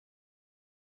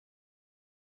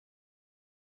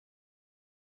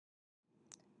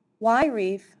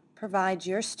WhyReef provides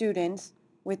your students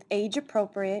with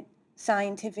age-appropriate,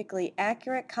 scientifically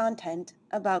accurate content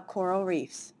about coral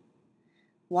reefs.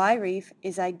 WhyReef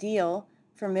is ideal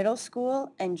for middle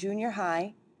school and junior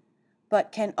high,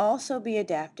 but can also be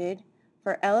adapted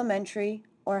for elementary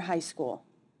or high school.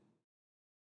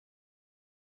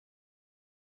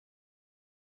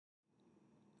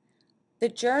 The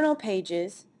journal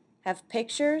pages have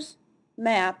pictures,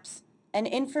 maps, and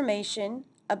information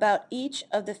about each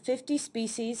of the 50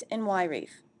 species in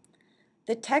WhyReef.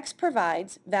 The text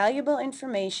provides valuable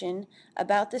information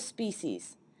about the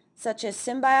species, such as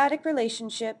symbiotic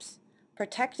relationships,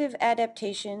 protective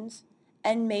adaptations,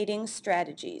 and mating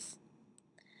strategies.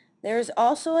 There is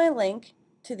also a link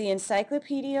to the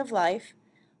Encyclopedia of Life,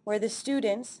 where the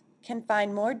students can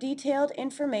find more detailed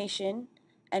information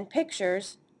and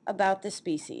pictures about the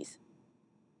species.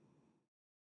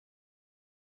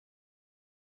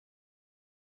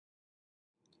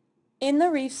 In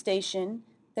the reef station,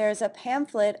 there is a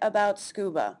pamphlet about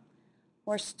scuba,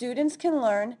 where students can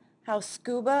learn how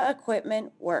scuba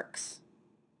equipment works.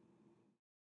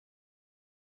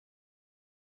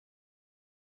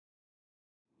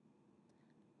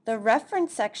 The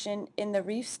reference section in the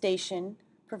reef station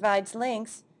provides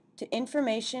links to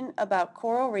information about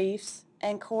coral reefs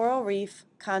and coral reef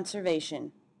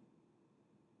conservation.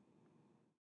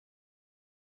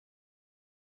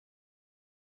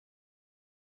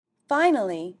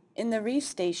 Finally, in the reef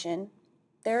station,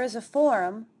 there is a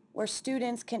forum where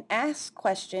students can ask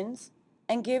questions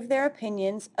and give their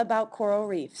opinions about coral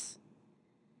reefs.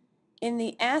 In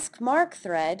the Ask Mark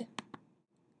thread,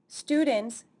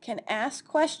 students can ask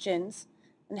questions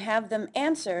and have them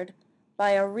answered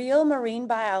by a real marine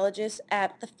biologist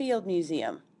at the Field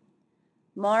Museum,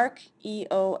 Mark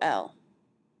EOL.